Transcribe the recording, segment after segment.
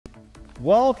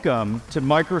Welcome to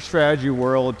MicroStrategy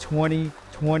World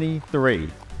 2023.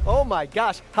 Oh my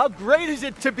gosh, how great is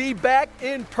it to be back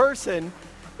in person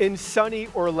in sunny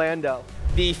Orlando?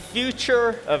 The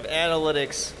future of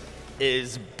analytics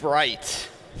is bright.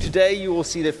 Today you will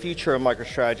see the future of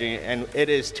MicroStrategy, and it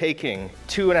is taking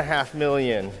 2.5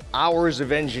 million hours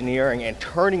of engineering and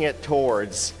turning it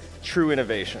towards true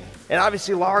innovation. And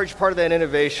obviously a large part of that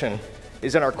innovation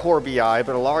is in our core BI,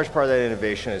 but a large part of that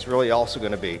innovation is really also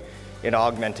going to be in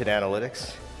augmented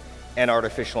analytics and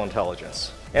artificial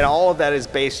intelligence. And all of that is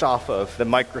based off of the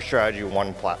MicroStrategy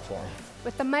One platform.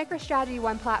 With the MicroStrategy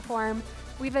One platform,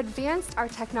 we've advanced our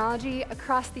technology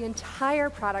across the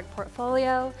entire product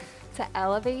portfolio to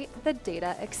elevate the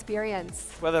data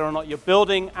experience. Whether or not you're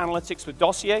building analytics with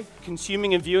Dossier,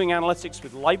 consuming and viewing analytics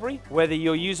with Library, whether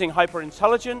you're using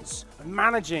hyperintelligence,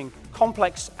 managing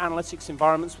complex analytics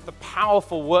environments with the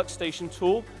powerful workstation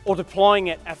tool, or deploying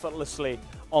it effortlessly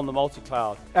on the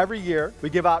multi-cloud. Every year, we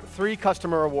give out 3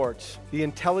 customer awards: the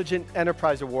Intelligent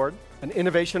Enterprise Award, an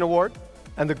Innovation Award,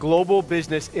 and the Global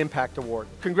Business Impact Award.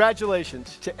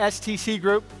 Congratulations to STC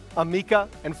Group, Amica,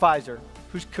 and Pfizer,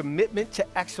 whose commitment to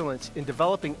excellence in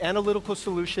developing analytical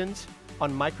solutions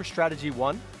on MicroStrategy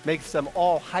One makes them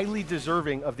all highly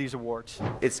deserving of these awards.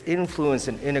 It's influence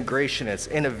and integration, it's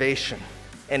innovation,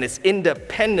 and it's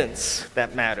independence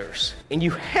that matters. And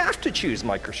you have to choose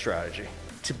MicroStrategy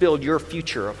to build your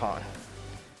future upon.